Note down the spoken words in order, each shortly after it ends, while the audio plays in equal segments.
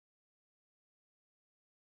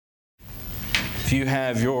If you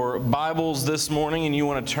have your Bibles this morning and you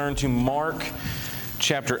want to turn to Mark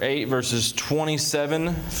chapter 8, verses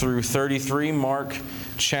 27 through 33, Mark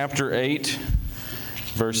chapter 8,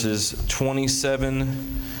 verses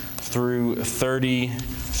 27 through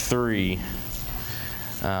 33.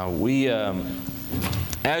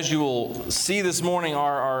 As you will see this morning,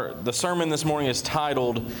 the sermon this morning is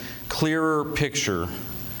titled Clearer Picture.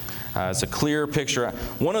 It's a clear picture.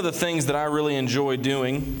 One of the things that I really enjoy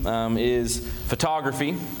doing is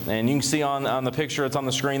photography. And you can see on the picture, it's on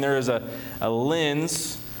the screen, there is a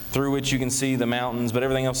lens through which you can see the mountains, but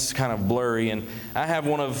everything else is kind of blurry. And I have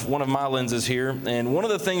one of my lenses here. And one of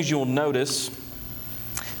the things you'll notice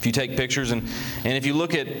if you take pictures, and if you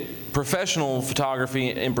look at professional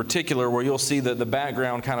photography in particular, where you'll see that the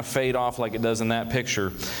background kind of fade off like it does in that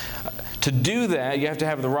picture. To do that, you have to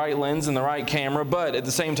have the right lens and the right camera, but at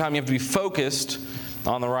the same time, you have to be focused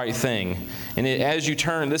on the right thing. And as you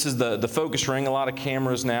turn, this is the focus ring. A lot of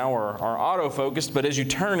cameras now are autofocused, but as you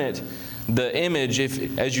turn it, the image,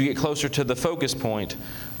 as you get closer to the focus point,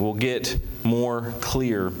 will get more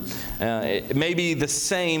clear. It may be the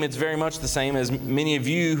same, it's very much the same as many of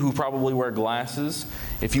you who probably wear glasses.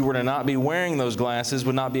 If you were to not be wearing those glasses,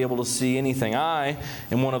 would not be able to see anything. I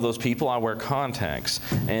am one of those people. I wear contacts.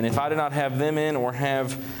 And if I did not have them in or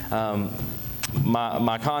have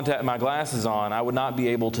my glasses on, I would not be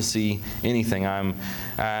able to see anything. I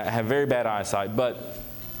have very bad eyesight. But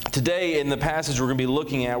today in the passage we're going to be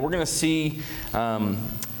looking at, we're going to see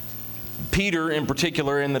Peter in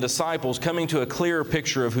particular and the disciples coming to a clearer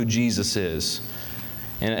picture of who Jesus is.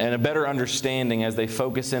 And a better understanding as they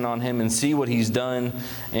focus in on Him and see what He's done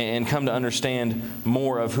and come to understand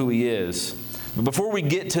more of who He is. But before we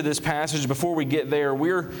get to this passage, before we get there,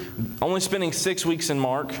 we're only spending 6 weeks in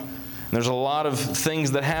Mark. There's a lot of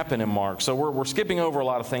things that happen in Mark. So we're skipping over a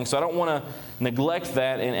lot of things. So I don't want to neglect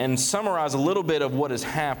that and summarize a little bit of what has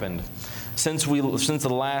happened since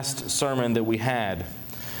the last sermon that we had.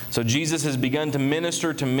 So Jesus has begun to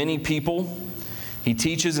minister to many people. He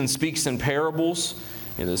teaches and speaks in parables.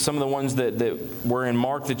 Some of the ones that were in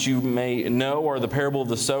Mark that you may know are the parable of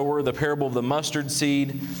the sower, the parable of the mustard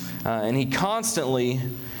seed. And He constantly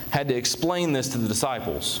had to explain this to the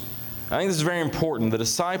disciples. I think this is very important. The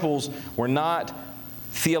disciples were not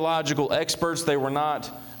theological experts. They were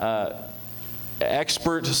not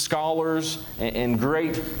expert scholars and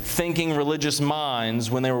great thinking religious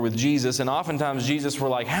minds when they were with Jesus. And oftentimes Jesus were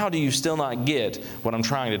like, how do you still not get what I'm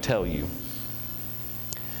trying to tell you?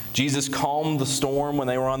 Jesus calmed the storm when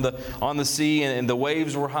they were on the sea and the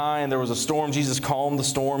waves were high and there was a storm. Jesus calmed the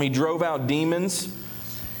storm. He drove out demons.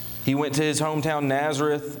 He went to His hometown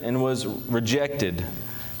Nazareth and was rejected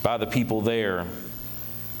by the people there.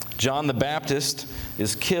 John the Baptist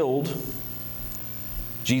is killed.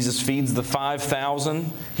 Jesus feeds the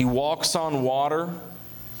 5,000. He walks on water,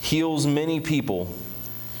 heals many people,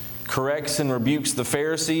 corrects and rebukes the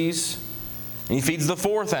Pharisees, and He feeds the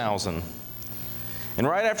 4,000. And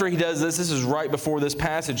right after He does this is right before this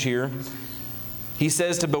passage here, He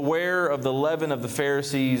says to beware of the leaven of the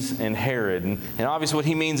Pharisees and Herod. And obviously what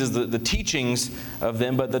He means is the teachings of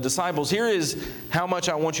them, but the disciples, here is how much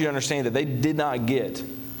I want you to understand that they did not get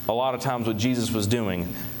a lot of times what Jesus was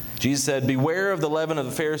doing. Jesus said, beware of the leaven of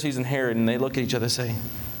the Pharisees and Herod. And they look at each other and say,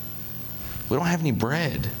 we don't have any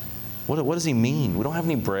bread. What does He mean? We don't have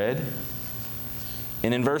any bread.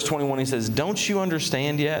 And in verse 21 He says, don't you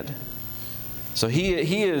understand yet? So he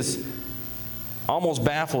is almost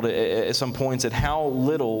baffled at some points at how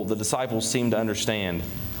little the disciples seem to understand.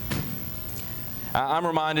 I'm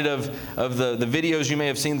reminded of the videos you may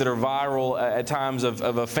have seen that are viral at times of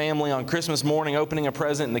a family on Christmas morning opening a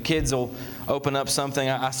present and the kids will open up something.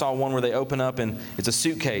 I saw one where they open up and it's a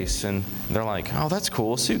suitcase and they're like, oh, that's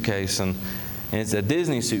cool, a suitcase. And it's a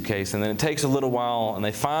Disney suitcase. And then it takes a little while and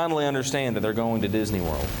they finally understand that they're going to Disney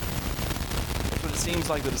World. It seems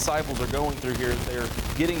like the disciples are going through here. They're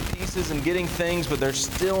getting pieces and getting things, but they're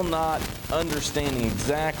still not understanding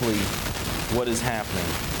exactly what is happening.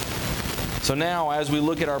 So now, as we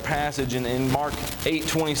look at our passage in Mark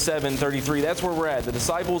 8:27-33, that's where we're at. The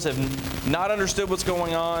disciples have not understood what's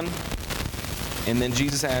going on, and then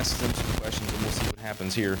Jesus asks them some questions, and we'll see what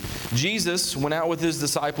happens here. Jesus went out with His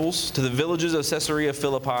disciples to the villages of Caesarea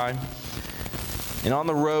Philippi, and on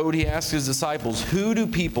the road He asked His disciples, who do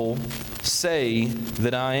people say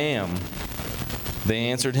that I am?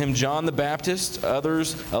 They answered Him, John the Baptist,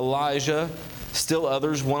 others Elijah, still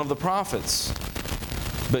others one of the prophets.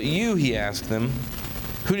 But you, He asked them,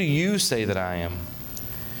 who do you say that I am?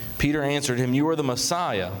 Peter answered Him, you are the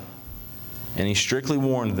Messiah. And He strictly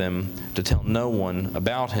warned them to tell no one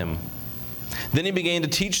about Him. Then he began to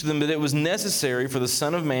teach them that it was necessary for the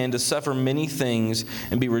Son of Man to suffer many things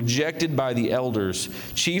and be rejected by the elders,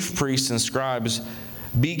 chief priests, and scribes,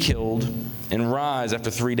 be killed, and rise after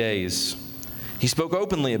 3 days. He spoke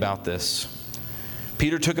openly about this.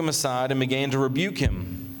 Peter took him aside and began to rebuke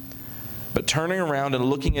him. But turning around and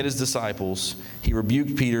looking at his disciples, he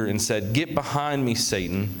rebuked Peter and said, "Get behind me,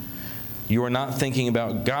 Satan. You are not thinking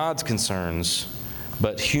about God's concerns,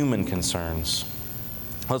 but human concerns."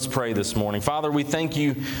 Let's pray this morning. Father, we thank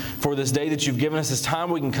you for this day that you've given us, this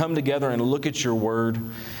time we can come together and look at your word.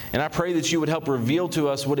 And I pray that you would help reveal to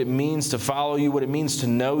us what it means to follow you, what it means to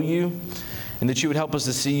know you, and that you would help us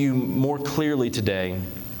to see you more clearly today,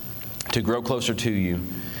 to grow closer to you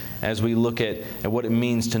as we look at what it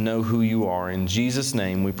means to know who you are. In Jesus'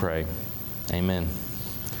 name we pray. Amen.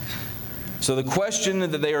 So the question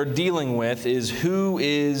that they are dealing with is, who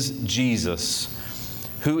is Jesus?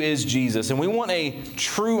 Who is Jesus? And we want a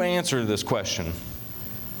true answer to this question,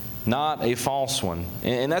 not a false one.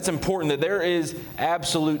 And that's important, that there is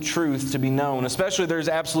absolute truth to be known. Especially there's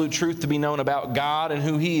absolute truth to be known about God and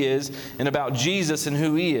who He is, and about Jesus and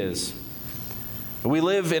who He is. We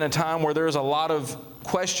live in a time where there's a lot of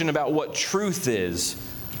question about what truth is.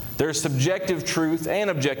 There's subjective truth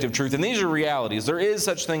and objective truth, and these are realities. There is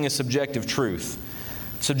such thing as subjective truth.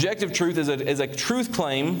 Subjective truth is a truth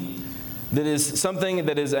claim that is something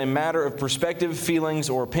that is a matter of perspective, feelings,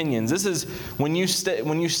 or opinions. This is when you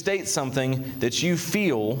state something that you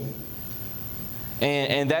feel,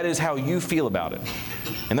 and that is how you feel about it.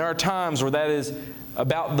 And there are times where that is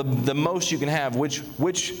about the most you can have,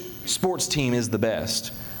 which sports team is the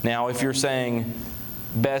best. Now, if you're saying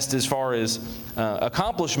best as far as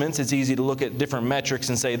accomplishments, it's easy to look at different metrics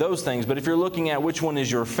and say those things. But if you're looking at which one is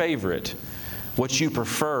your favorite, what you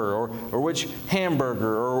prefer, or which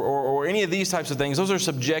hamburger, or any of these types of things, those are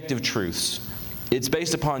subjective truths. It's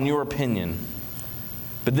based upon your opinion.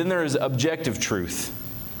 But then there is objective truth.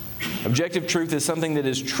 Objective truth is something that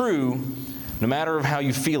is true no matter of how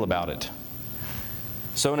you feel about it.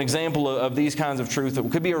 So an example of these kinds of truth, it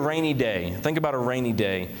could be a rainy day. Think about a rainy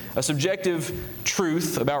day. A subjective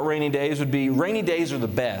truth about rainy days would be rainy days are the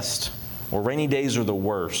best, or rainy days are the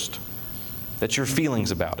worst. That's your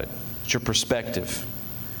feelings about it. It's your perspective.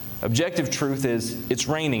 Objective truth is it's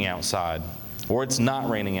raining outside, or it's not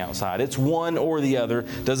raining outside. It's one or the other.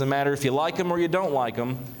 Doesn't matter if you like them or you don't like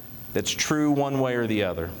them. That's true one way or the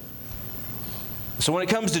other. So when it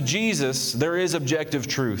comes to Jesus, there is objective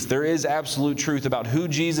truth. There is absolute truth about who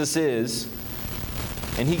Jesus is,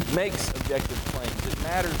 and He makes objective claims. It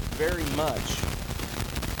matters very much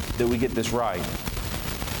that we get this right.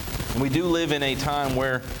 And we do live in a time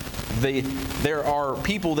where there are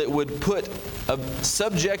people that would put a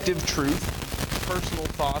subjective truth, personal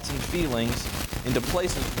thoughts and feelings, into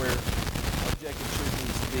places where objective truth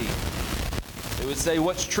needs to be. They would say,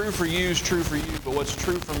 what's true for you is true for you, but what's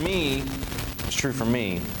true for me is true for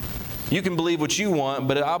me. You can believe what you want,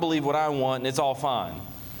 but I believe what I want, and it's all fine.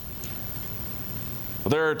 Well,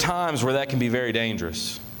 there are times where that can be very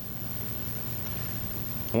dangerous.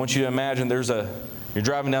 I want you to imagine you're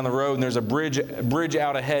driving down the road and there's a bridge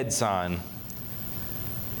out ahead sign.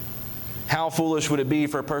 How foolish would it be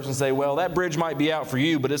for a person to say, well, that bridge might be out for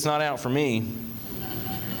you, but it's not out for me?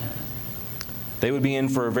 They would be in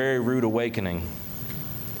for a very rude awakening.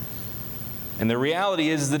 And the reality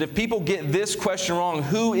is that if people get this question wrong,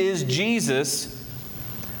 who is Jesus?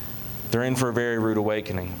 They're in for a very rude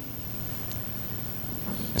awakening.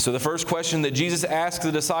 And so the first question that Jesus asked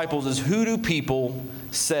the disciples is, who do people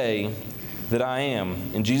say that I am?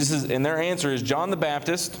 And their answer is John the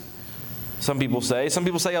Baptist. Some people say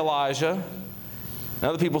Elijah. And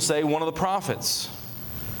other people say one of the prophets.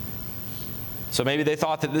 So maybe they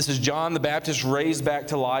thought that this is John the Baptist raised back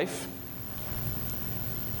to life.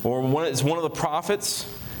 Or it's one of the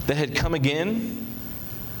prophets that had come again.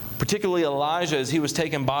 Particularly Elijah, as he was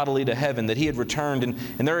taken bodily to heaven, that he had returned.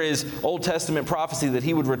 And there is Old Testament prophecy that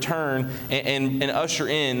he would return and usher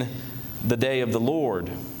in the day of the Lord.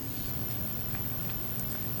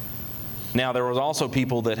 Now, there was also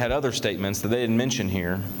people that had other statements that they didn't mention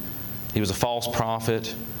here. He was a false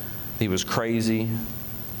prophet. He was crazy,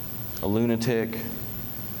 a lunatic.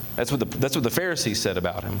 That's what the Pharisees said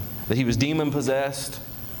about him, that he was demon-possessed.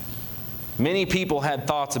 Many people had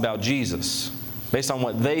thoughts about Jesus based on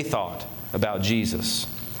what they thought about Jesus.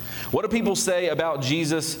 What do people say about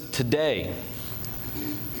Jesus today?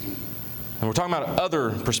 And we're talking about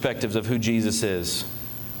other perspectives of who Jesus is.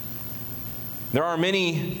 There are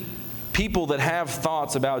many people that have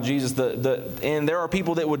thoughts about Jesus, and there are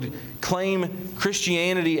people that would claim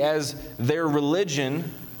Christianity as their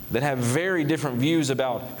religion, that have very different views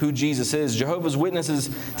about who Jesus is. Jehovah's Witnesses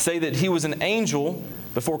say that he was an angel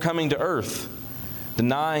before coming to earth,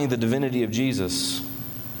 denying the divinity of Jesus.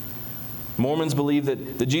 Mormons believe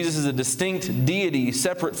that Jesus is a distinct deity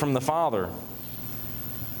separate from the Father.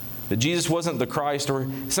 That Jesus wasn't the Christ, or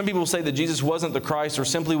some people say that Jesus wasn't the Christ or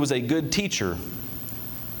simply was a good teacher.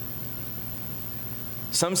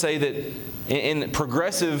 Some say that in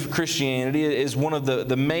progressive Christianity is one of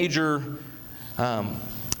the major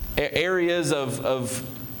areas of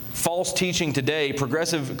false teaching today,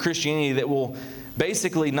 progressive Christianity, that will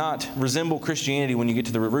basically not resemble Christianity when you get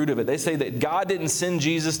to the root of it. They say that God didn't send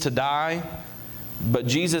Jesus to die, but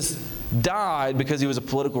Jesus died because he was a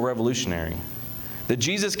political revolutionary. That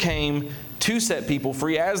Jesus came to set people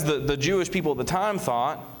free, as the Jewish people at the time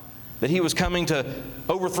thought, that he was coming to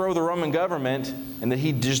overthrow the Roman government, and that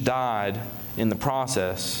he just died in the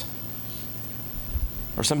process.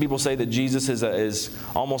 Or some people say that Jesus is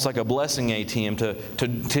almost like a blessing ATM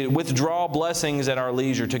to withdraw blessings at our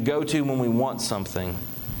leisure, to go to when we want something.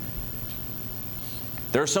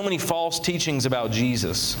 There are so many false teachings about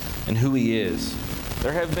Jesus and who he is.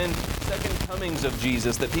 There have been second comings of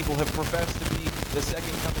Jesus that people have professed to be the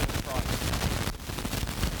second coming of Christ.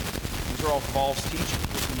 These are all false teachings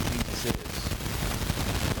of who Jesus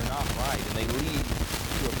is. They're not right, and they lead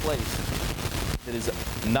to a place that is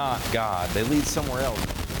not God. They lead somewhere else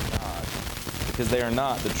than God, because they are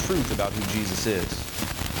not the truth about who Jesus is.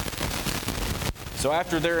 So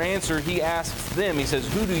after their answer, he asks them, he says,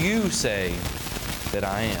 "Who do you say that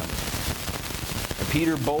I am?" And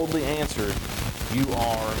Peter boldly answered, "You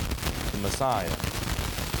are the Messiah."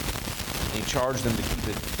 And he charged them to keep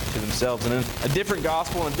it to themselves. And in a different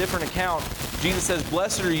gospel, in a different account, Jesus says,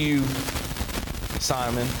 "Blessed are you,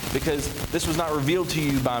 Simon, because this was not revealed to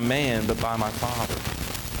you by man, but by my Father."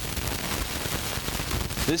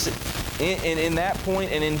 In that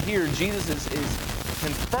point and in here, Jesus is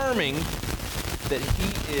confirming that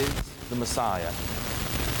he is the Messiah.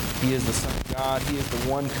 He is the Son of God. He is the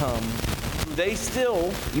one come. Who they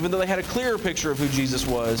still, even though they had a clearer picture of who Jesus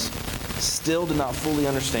was, still did not fully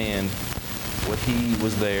understand what he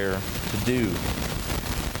was there to do.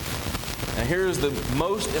 Now here's the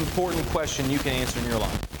most important question you can answer in your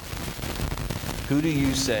life. Who do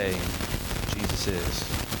you say Jesus is?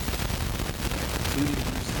 Who do you say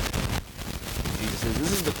Jesus is?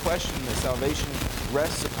 This is the question that salvation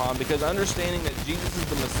rests upon, because understanding that Jesus is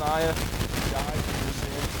the Messiah, who died for your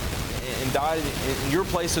sins and died in your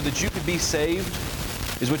place so that you could be saved,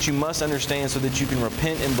 is what you must understand so that you can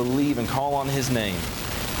repent and believe and call on his name.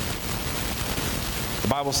 The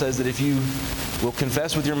Bible says that if you will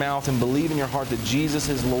confess with your mouth and believe in your heart that Jesus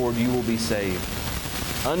is Lord, you will be saved.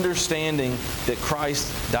 Understanding that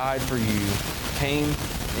Christ died for you, came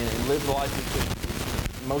and lived the life he lived,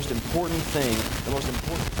 is the most important thing, the most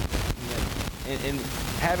important thing. And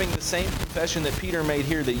having the same confession that Peter made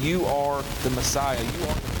here, that you are the Messiah, you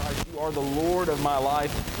are the Christ, you are the Lord of my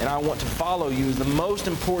life, and I want to follow you, is the most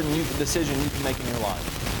important decision you can make in your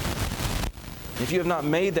life. If you have not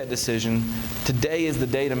made that decision, today is the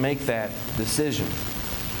day to make that decision.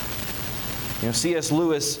 You know, C.S.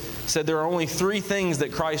 Lewis said there are only three things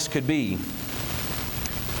that Christ could be.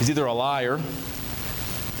 He's either a liar.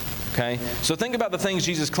 Okay? So think about the things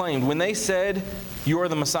Jesus claimed. When they said, "You are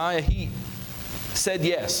the Messiah," he said,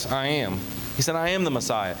 "Yes, I am." He said, "I am the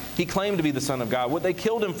Messiah." He claimed to be the Son of God. What they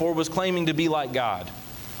killed him for was claiming to be like God.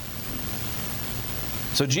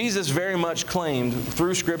 So Jesus very much claimed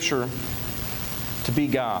through Scripture to be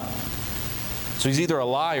God. So he's either a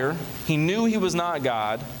liar, he knew he was not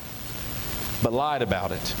God, but lied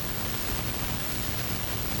about it.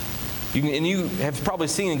 You have probably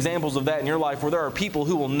seen examples of that in your life, where there are people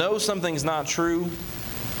who will know something's not true,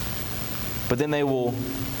 but then they will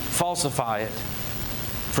falsify it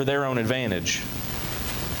for their own advantage.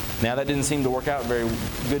 Now that didn't seem to work out very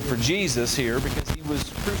good for Jesus here, because he was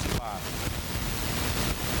crucified.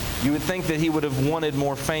 You would think that he would have wanted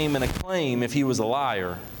more fame and acclaim if he was a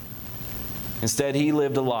liar. Instead, he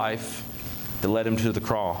lived a life that led him to the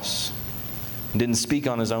cross and didn't speak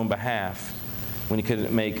on his own behalf when he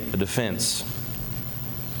couldn't make a defense.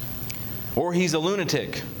 Or he's a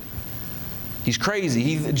lunatic. He's crazy.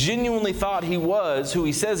 He genuinely thought he was who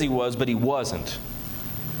he says he was, but he wasn't.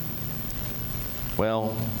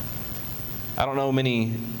 Well, I don't know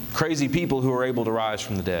many crazy people who are able to rise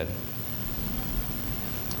from the dead.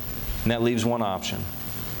 And that leaves one option,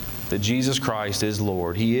 that Jesus Christ is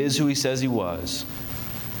Lord. He is who he says he was.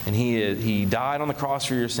 And he died on the cross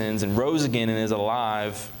for your sins and rose again and is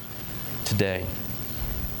alive today.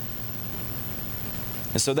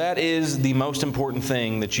 And so that is the most important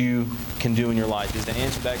thing that you can do in your life, is to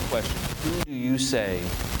answer that question. Who do you say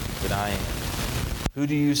that I am? Who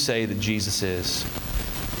do you say that Jesus is?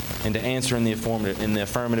 And to answer in the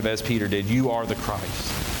affirmative as Peter did, you are the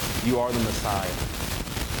Christ. You are the Messiah.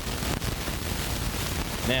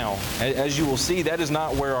 Now, as you will see, that is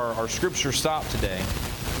not where our scripture stopped today.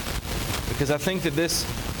 Because I think that this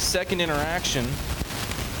second interaction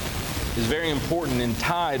is very important and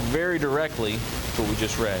tied very directly to what we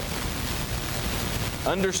just read.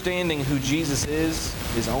 Understanding who Jesus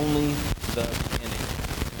is only the beginning.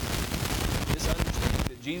 This understanding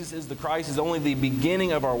that Jesus is the Christ is only the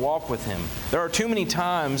beginning of our walk with Him. There are too many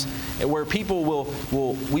times where people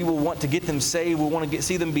we will want to get them saved. We want to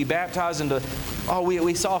see them be baptized into,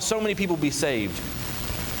 we saw so many people be saved.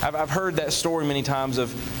 I've heard that story many times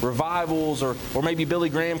of revivals or maybe Billy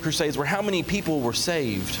Graham crusades where how many people were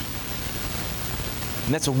saved.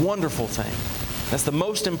 And that's a wonderful thing. That's the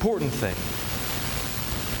most important thing.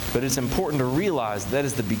 But it's important to realize that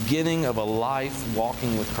is the beginning of a life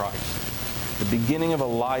walking with Christ. The beginning of a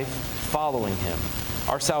life following Him.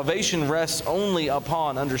 Our salvation rests only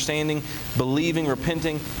upon understanding, believing,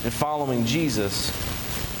 repenting, and following Jesus.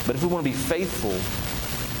 But if we want to be faithful,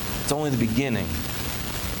 it's only the beginning.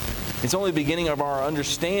 It's only the beginning of our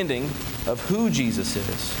understanding of who Jesus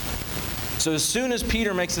is. So as soon as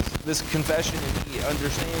Peter makes this confession and he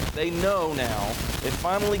understands, they know now, they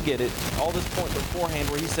finally get it, all this point beforehand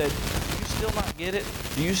where he said, do you still not get it?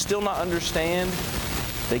 Do you still not understand?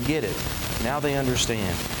 They get it. Now they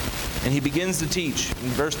understand. And he begins to teach. In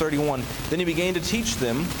verse 31, then he began to teach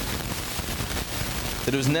them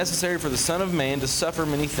that it was necessary for the Son of Man to suffer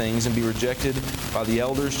many things and be rejected by the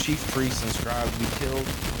elders, chief priests, and scribes, be killed,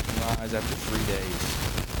 and rise after 3 days.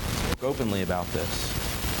 He spoke openly about this.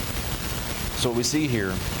 So what we see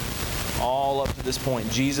here, all up to this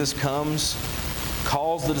point, Jesus comes,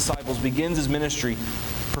 calls the disciples, begins His ministry,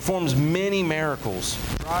 performs many miracles,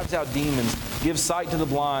 drives out demons, gives sight to the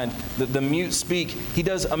blind, the mute speak. He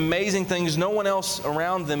does amazing things no one else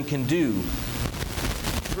around them can do.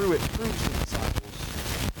 Through it, proves to the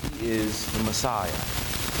disciples He is the Messiah.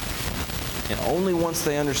 And only once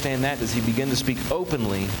they understand that does He begin to speak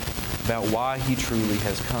openly about why He truly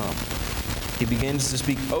has come. He begins to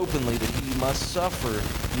speak openly that He must suffer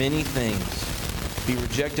many things, be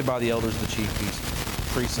rejected by the elders, the chief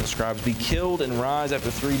priests and scribes, be killed and rise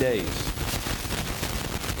after 3 days.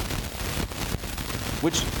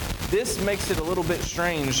 Which, this makes it a little bit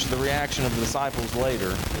strange, the reaction of the disciples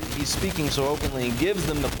later. He's speaking so openly and gives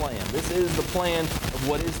them the plan. This is the plan of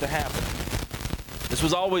what is to happen. This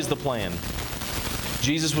was always the plan.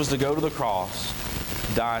 Jesus was to go to the cross,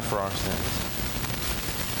 die for our sins.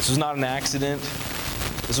 This was not an accident.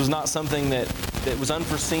 This was not something that was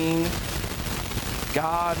unforeseen.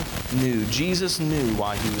 God knew. Jesus knew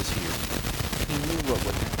why He was here. He knew what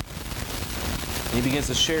would happen. And He begins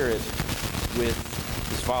to share it with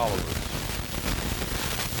His followers.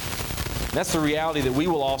 And that's the reality that we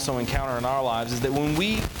will also encounter in our lives, is that when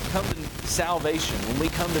we come to salvation, when we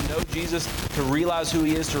come to know Jesus, to realize who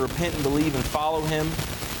He is, to repent and believe and follow Him,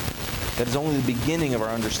 that is only the beginning of our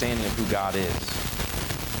understanding of who God is.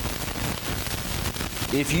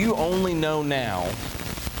 If you only know now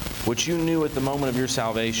what you knew at the moment of your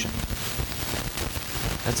salvation,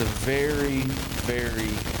 that's a very, very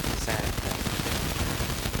sad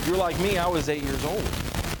thing. If you're like me, I was 8 years old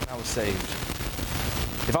when I was saved.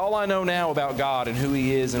 If all I know now about God and who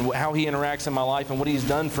He is and how He interacts in my life and what He's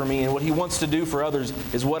done for me and what He wants to do for others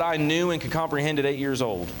is what I knew and could comprehend at 8 years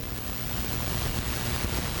old,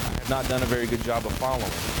 I have not done a very good job of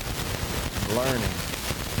following, learning,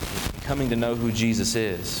 coming to know who Jesus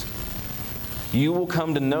is. You will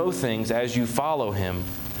come to know things as you follow Him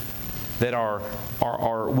that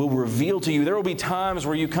will reveal to you. There will be times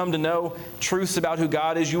where you come to know truths about who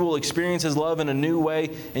God is. You will experience His love in a new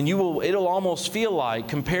way, and it'll almost feel like,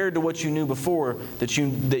 compared to what you knew before, that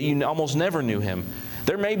you almost never knew Him.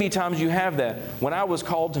 There may be times you have that. When I was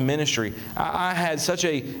called to ministry, I had such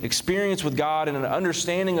an experience with God and an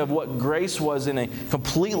understanding of what grace was in a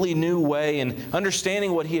completely new way, and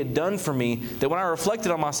understanding what He had done for me, that when I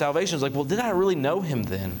reflected on my salvation, I was like, well, did I really know Him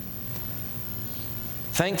then?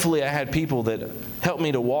 Thankfully, I had people that helped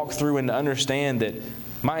me to walk through and to understand that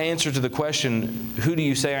my answer to the question, who do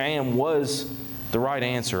you say I am, was the right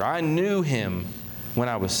answer. I knew Him when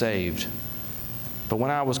I was saved. But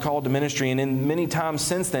when I was called to ministry, and in many times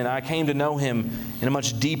since then, I came to know Him in a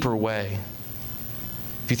much deeper way.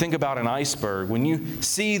 If you think about an iceberg, when you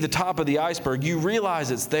see the top of the iceberg, you realize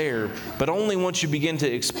it's there, but only once you begin to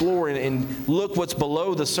explore and look what's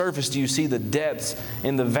below the surface do you see the depths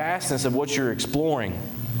and the vastness of what you're exploring.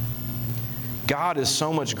 God is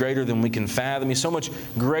so much greater than we can fathom. He's so much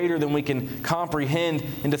greater than we can comprehend.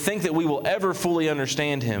 And to think that we will ever fully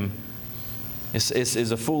understand Him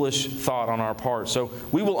is a foolish thought on our part. So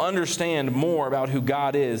we will understand more about who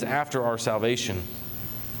God is after our salvation.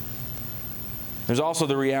 There's also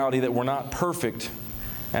the reality that we're not perfect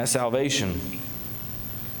at salvation.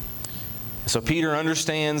 So Peter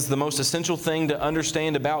understands the most essential thing to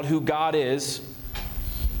understand about who God is.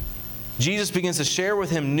 Jesus begins to share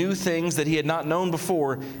with him new things that he had not known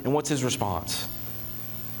before. And what's his response?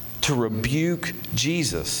 To rebuke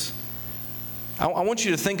Jesus. I want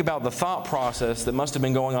you to think about the thought process that must have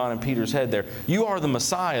been going on in Peter's head there. You are the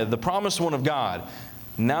Messiah, the promised one of God.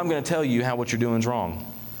 Now I'm going to tell you how what you're doing is wrong.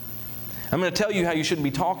 I'm going to tell you how you shouldn't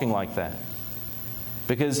be talking like that.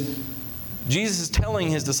 Because Jesus is telling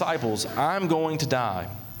his disciples, I'm going to die.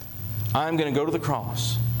 I'm going to go to the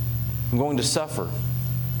cross. I'm going to suffer.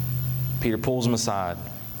 Peter pulls him aside.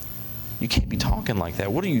 You can't be talking like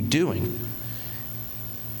that. What are you doing?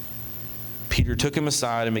 Peter took him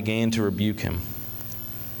aside and began to rebuke him.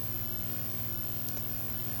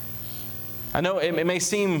 I know it may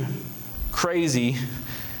seem crazy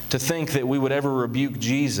to think that we would ever rebuke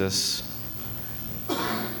Jesus,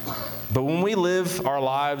 but when we live our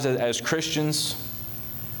lives as Christians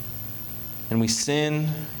and we sin,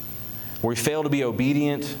 or we fail to be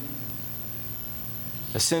obedient,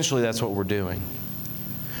 essentially that's what we're doing.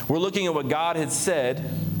 We're looking at what God had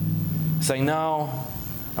said, saying, no,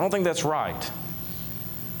 I don't think that's right.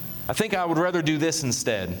 I think I would rather do this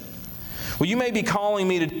instead. Well, you may be calling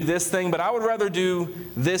me to do this thing, but I would rather do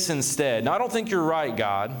this instead. Now, I don't think you're right,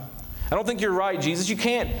 God. I don't think you're right, Jesus. You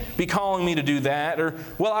can't be calling me to do that. Or,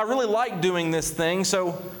 well, I really like doing this thing,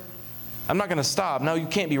 so I'm not going to stop. No, you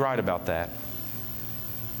can't be right about that.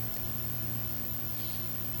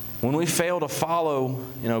 When we fail to follow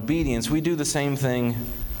in obedience, we do the same thing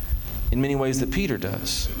in many ways that Peter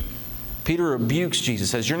does. Peter rebukes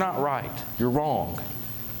Jesus, says, you're not right. You're wrong.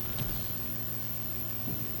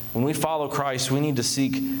 When we follow Christ, we need to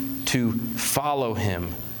seek to follow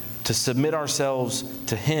Him, to submit ourselves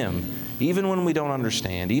to Him, even when we don't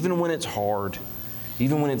understand, even when it's hard,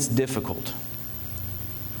 even when it's difficult.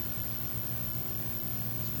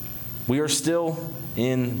 We are still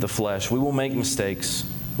in the flesh. We will make mistakes.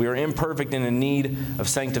 We are imperfect and in need of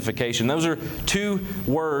sanctification. Those are two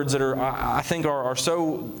words that I think are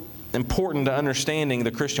so important to understanding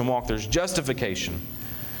the Christian walk. There's justification.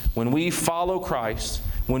 When we follow Christ,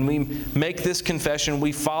 when we make this confession,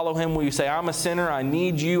 we follow Him, we say, I'm a sinner, I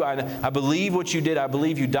need you, I believe what you did, I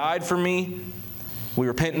believe you died for me. We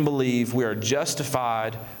repent and believe. We are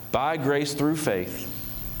justified by grace through faith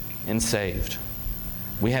and saved.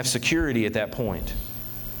 We have security at that point.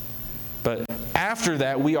 But after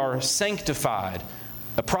that, we are sanctified,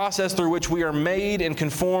 a process through which we are made and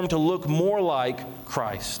conformed to look more like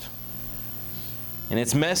Christ. And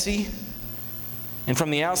it's messy. And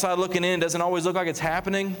from the outside looking in, it doesn't always look like it's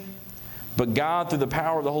happening. But God, through the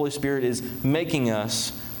power of the Holy Spirit, is making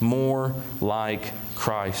us more like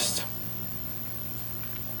Christ.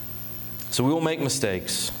 So we will make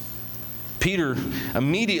mistakes. Peter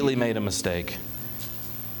immediately made a mistake.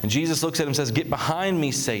 And Jesus looks at him and says, get behind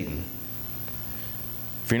me, Satan.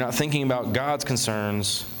 For you're not thinking about God's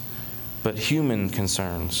concerns, but human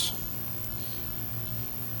concerns.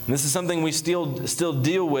 And this is something we still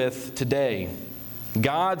deal with today.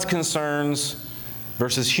 God's concerns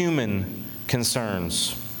versus human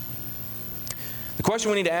concerns. The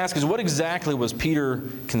question we need to ask is, what exactly was Peter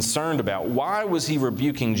concerned about? Why was he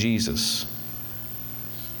rebuking Jesus?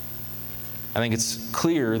 I think it's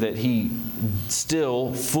clear that he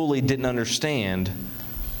still fully didn't understand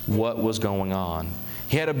what was going on.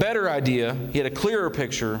 He had a better idea, he had a clearer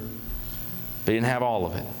picture, but he didn't have all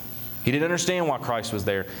of it. He didn't understand why Christ was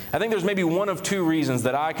there. I think there's maybe one of two reasons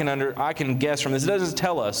that I can guess from this. It doesn't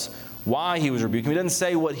tell us why he was rebuking. It doesn't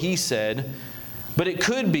say what he said. But it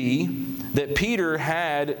could be that Peter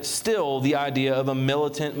had still the idea of a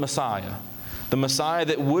militant Messiah. The Messiah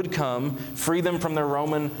that would come, free them from their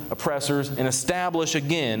Roman oppressors, and establish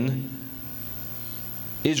again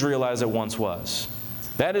Israel as it once was.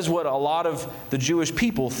 That is what a lot of the Jewish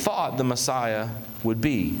people thought the Messiah would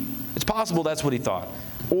be. It's possible that's what he thought.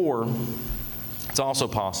 Or it's also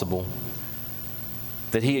possible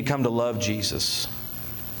that he had come to love Jesus,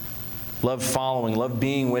 love following, love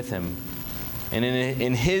being with him. And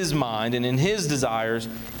in his mind and in his desires,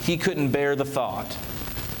 he couldn't bear the thought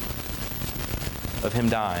of him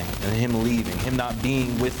dying and him leaving, him not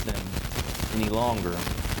being with them any longer.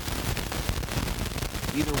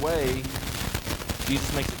 Either way,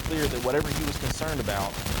 Jesus makes it clear that whatever he was concerned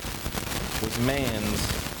about was man's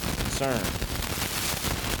concern.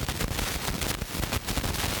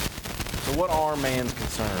 So what are man's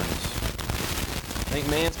concerns? I think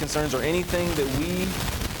man's concerns are anything that we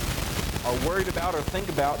are worried about or think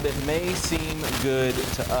about that may seem good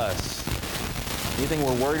to us. Anything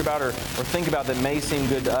we're worried about or think about that may seem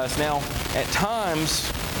good to us. Now, at times,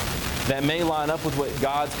 that may line up with what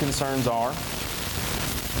God's concerns are,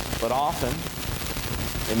 but often,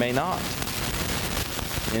 it may not.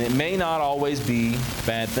 And it may not always be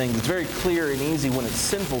bad things. It's very clear and easy when it's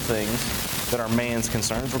sinful things that are man's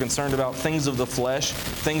concerns. We're concerned about things of the flesh,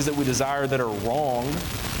 things that we desire that are wrong.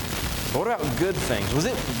 But what about good things? Was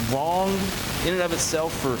it wrong in and of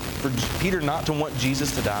itself for Peter not to want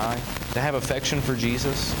Jesus to die, to have affection for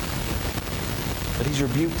Jesus? But he's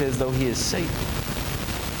rebuked as though he is Satan.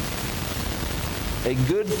 A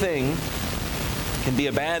good thing can be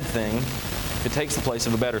a bad thing if it takes the place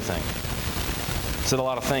of a better thing. Said a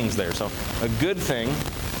lot of things there. So a good thing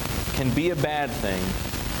can be a bad thing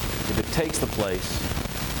if it takes the place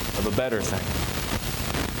of a better thing.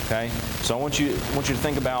 Okay? So I want you to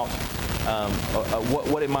think about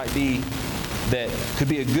what it might be that could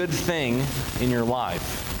be a good thing in your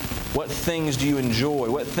life. What things do you enjoy?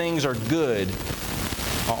 What things are good,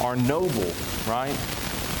 are noble, right,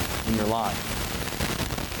 in your life?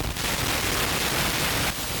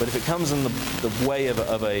 But if it comes in the way of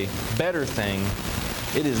a better thing,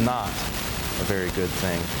 it is not a very good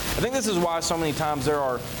thing. I think this is why so many times there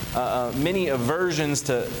are many aversions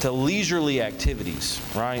to leisurely activities,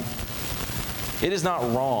 right? It is not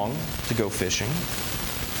wrong to go fishing.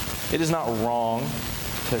 It is not wrong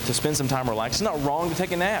to spend some time relaxing. It's not wrong to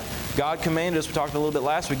take a nap. God commanded us, we talked a little bit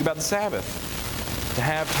last week about the Sabbath, to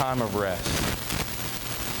have time of rest.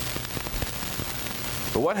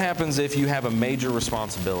 But what happens if you have a major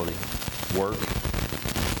responsibility? Work,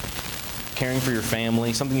 caring for your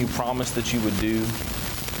family, something you promised that you would do.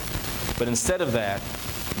 But instead of that,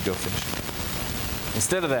 you go fishing.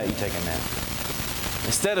 Instead of that, you take a nap.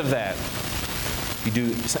 Instead of that, you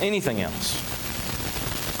do anything else.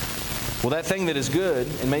 Well, that thing that is good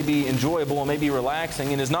and may be enjoyable and may be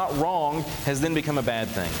relaxing and is not wrong has then become a bad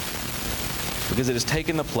thing because it has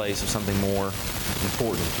taken the place of something more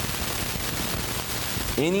important.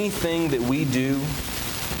 Anything that we do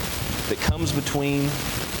that comes between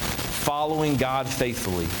following God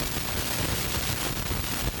faithfully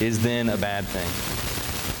is then a bad thing.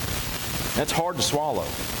 That's hard to swallow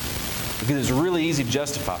because it's really easy to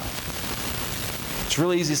justify. It's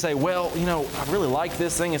really easy to say, well, I really like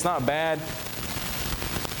this thing. It's not bad.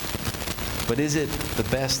 But is it the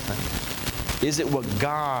best thing? Is it what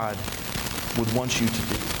God would want you to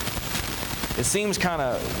do? It seems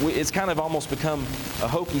it's kind of almost become a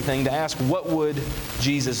hokey thing to ask, what would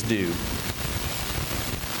Jesus do?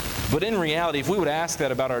 But in reality, if we would ask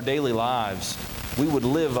that about our daily lives, we would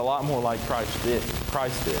live a lot more like Christ did,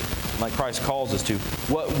 like Christ calls us to.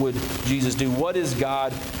 What would Jesus do? What is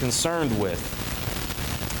God concerned with?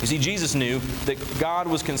 You see, Jesus knew that God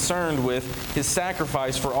was concerned with His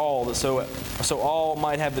sacrifice for all, so all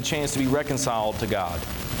might have the chance to be reconciled to God.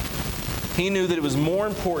 He knew that it was more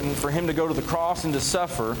important for Him to go to the cross and to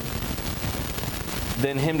suffer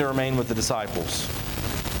than Him to remain with the disciples.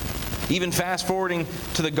 Even fast forwarding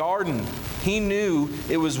to the garden, He knew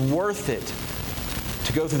it was worth it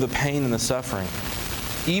to go through the pain and the suffering,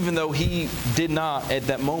 even though He did not at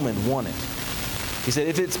that moment want it. He said,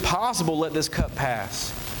 if it's possible, let this cup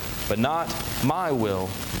pass, but not my will,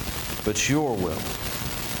 but your will.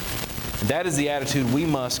 And that is the attitude we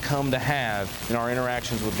must come to have in our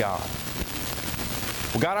interactions with God.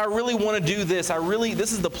 Well, God, I really want to do this.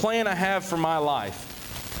 This is the plan I have for my life.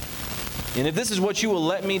 And if this is what you will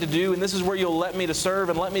let me to do, and this is where you'll let me to serve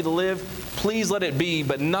and let me to live, please let it be,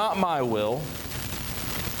 but not my will,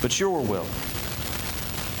 but your will.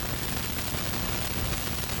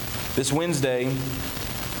 This Wednesday,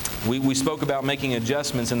 we spoke about making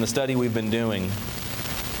adjustments in the study we've been doing.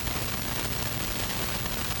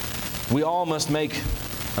 We all must make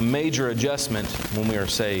a major adjustment when we are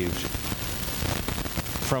saved.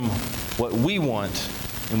 From what we want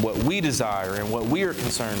and what we desire and what we are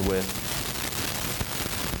concerned with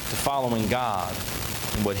to following God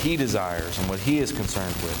and what He desires and what He is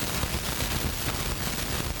concerned with.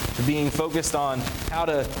 To being focused on how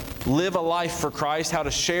to live a life for Christ, how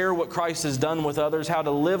to share what Christ has done with others, how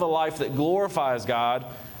to live a life that glorifies God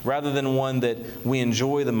rather than one that we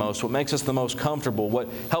enjoy the most, what makes us the most comfortable, what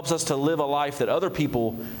helps us to live a life that other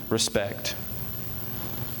people respect.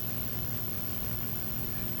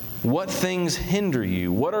 What things hinder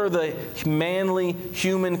you? What are the manly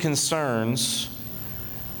human concerns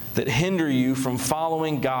that hinder you from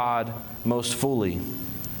following God most fully?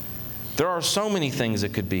 There are so many things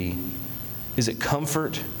it could be. Is it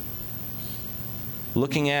comfort?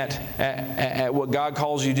 looking at what God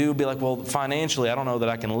calls you to do, be like, well, financially, I don't know that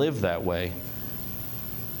I can live that way.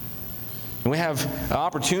 And we have an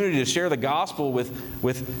opportunity to share the gospel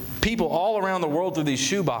with people all around the world through these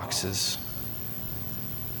shoeboxes.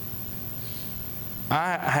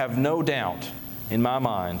 I have no doubt in my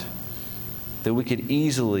mind that we could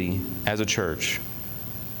easily, as a church,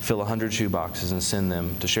 fill 100 shoeboxes and send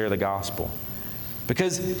them to share the gospel.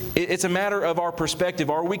 Because it's a matter of our perspective.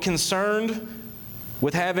 Are we concerned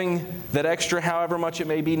with having that extra, however much it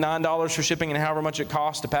may be, $9 for shipping and however much it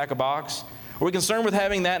costs to pack a box? Are we concerned with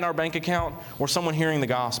having that in our bank account or someone hearing the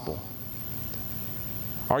gospel?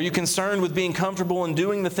 Are you concerned with being comfortable and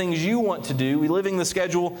doing the things you want to do, living the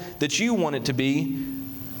schedule that you want it to be,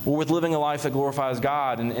 or with living a life that glorifies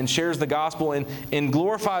God and shares the gospel and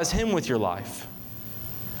glorifies Him with your life?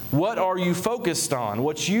 What are you focused on?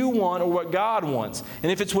 What you want or what God wants?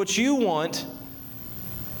 And if it's what you want,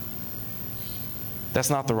 that's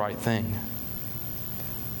not the right thing.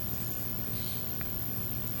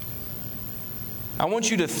 I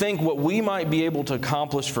want you to think what we might be able to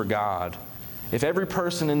accomplish for God if every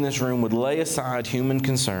person in this room would lay aside human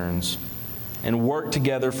concerns and work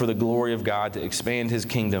together for the glory of God to expand His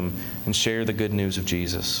kingdom and share the good news of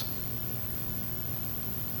Jesus.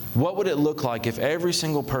 What would it look like if every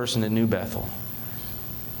single person at New Bethel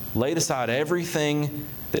laid aside everything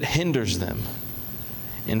that hinders them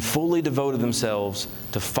and fully devoted themselves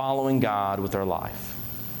to following God with their life?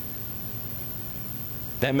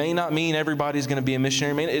 That may not mean everybody's going to be a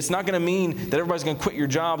missionary. It's not going to mean that everybody's going to quit your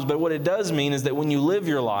jobs, but what it does mean is that when you live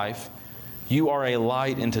your life, you are a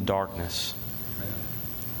light into darkness.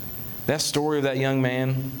 That story of that young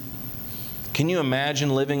man, can you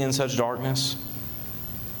imagine living in such darkness?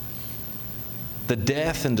 The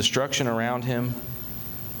death and destruction around him.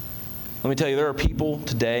 Let me tell you, there are people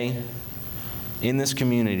today in this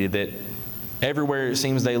community that everywhere it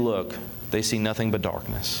seems they look, they see nothing but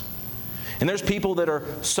darkness. And there's people that are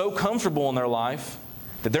so comfortable in their life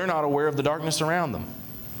that they're not aware of the darkness around them.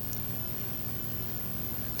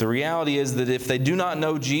 The reality is that if they do not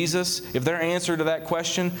know Jesus, if their answer to that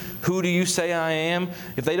question, who do you say I am,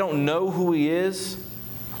 if they don't know who He is,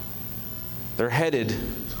 they're headed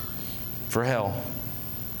for hell.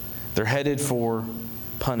 They're headed for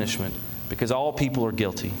punishment because all people are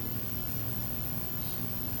guilty.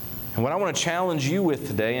 And what I want to challenge you with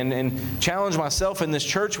today and challenge myself in this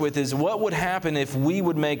church with is what would happen if we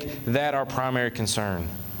would make that our primary concern.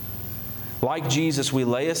 Like Jesus, we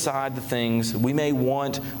lay aside the things we may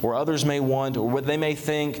want or others may want or what they may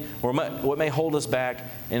think or what may hold us back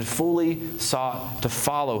and fully sought to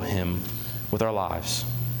follow Him with our lives.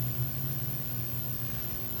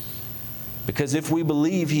 Because if we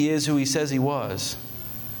believe He is who He says He was,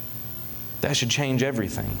 that should change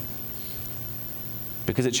everything.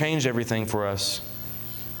 Because it changed everything for us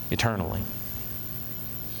eternally.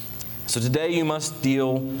 So today you must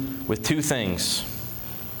deal with two things.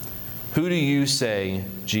 Who do you say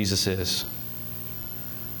Jesus is?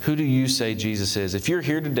 Who do you say Jesus is? If you're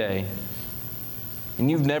here today and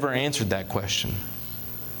you've never answered that question,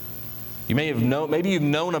 maybe you've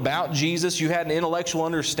known about Jesus, you had an intellectual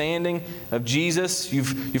understanding of Jesus,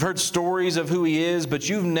 you've heard stories of who He is, but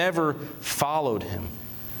you've never followed Him.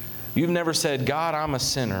 You've never said, God, I'm a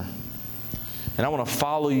sinner, and I want to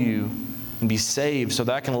follow You and be saved so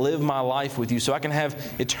that I can live my life with You, so I can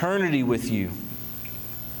have eternity with You.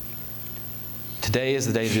 Today is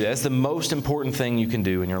the day to do that. That's the most important thing you can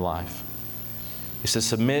do in your life, is to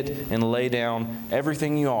submit and lay down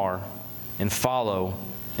everything you are and follow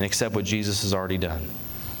and accept what Jesus has already done.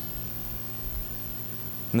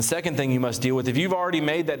 And the second thing you must deal with, if you've already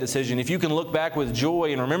made that decision, if you can look back with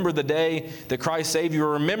joy and remember the day that Christ saved you,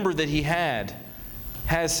 or remember that He has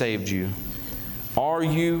saved you, are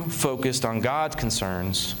you focused on God's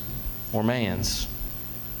concerns or man's?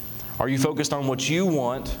 Are you focused on what you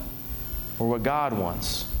want or what God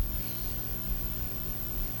wants?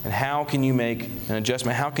 And how can you make an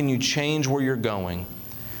adjustment? How can you change where you're going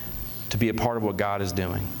to be a part of what God is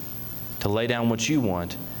doing? To lay down what you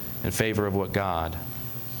want in favor of what God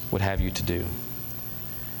would have you to do.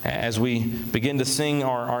 As we begin to sing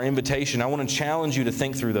our invitation, I want to challenge you to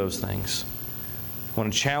think through those things. I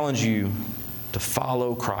want to challenge you to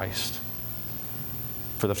follow Christ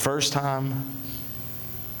for the first time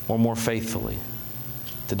or more faithfully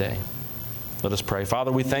today. Let us pray.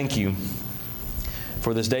 Father, we thank You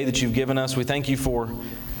for this day that You've given us. We thank You for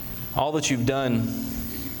all that You've done.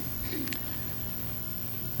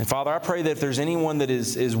 And Father, I pray that if there's anyone that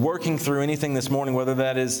is working through anything this morning, whether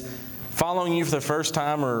that is following You for the first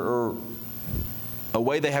time or a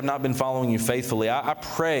way they have not been following You faithfully, I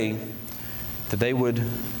pray that they would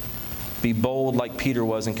be bold like Peter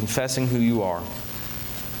was in confessing who you are,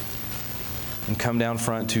 and come down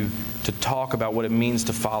front to talk about what it means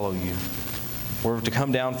to follow you, or to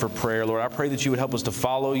come down for prayer. Lord, I pray that you would help us to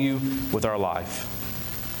follow you with our life.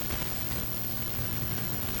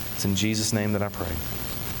 It's in Jesus' name that I pray.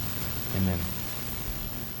 Amen.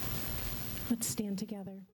 Let's stand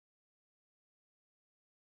together.